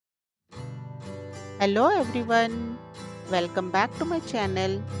Hello everyone, welcome back to my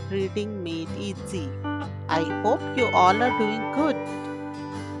channel Reading Made Easy. I hope you all are doing good.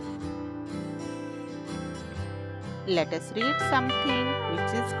 Let us read something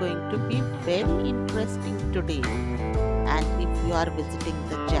which is going to be very interesting today. And if you are visiting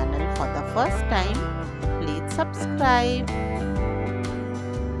the channel for the first time, please subscribe.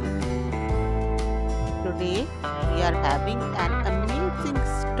 Today we are having an amazing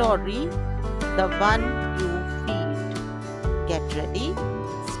story, The One You Feed. Get ready,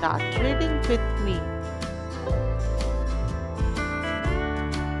 start reading with me.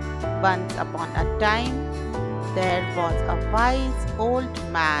 Once upon a time, there was a wise old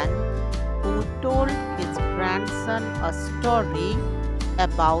man who told his grandson a story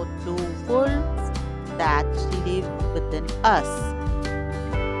about two wolves that live within us.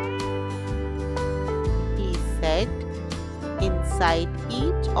 He said, inside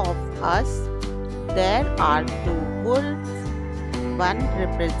each of us, there are two wolves. One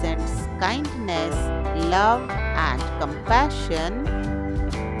represents kindness, love, and compassion,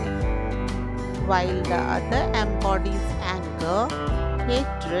 while the other embodies anger,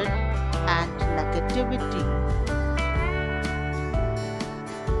 hatred, and negativity.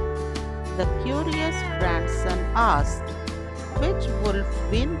 The curious grandson asked, "Which wolf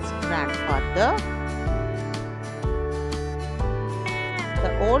wins, grandfather?"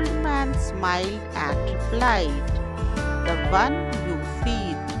 The old man smiled and replied, "The one you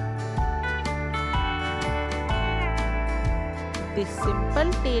feed." This simple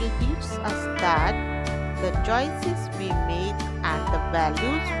tale teaches us that the choices we make and the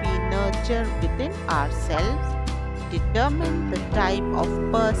values we nurture within ourselves determine the type of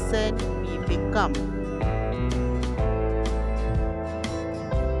person we become.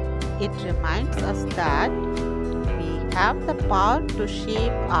 It reminds us that we have the power to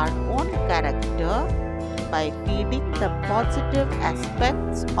shape our own character by feeding the positive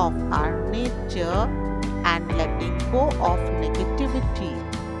aspects of our nature and letting go of negativity.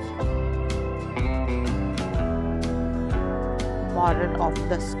 Moral of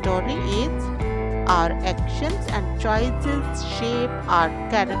the story is, our actions and choices shape our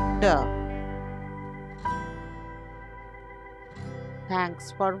character.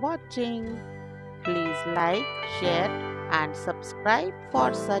 Thanks for watching. Please like, share and subscribe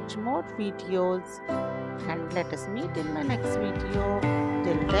for such more videos. And let us meet in my next video.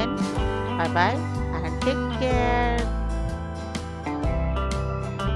 Till then, bye bye and take care.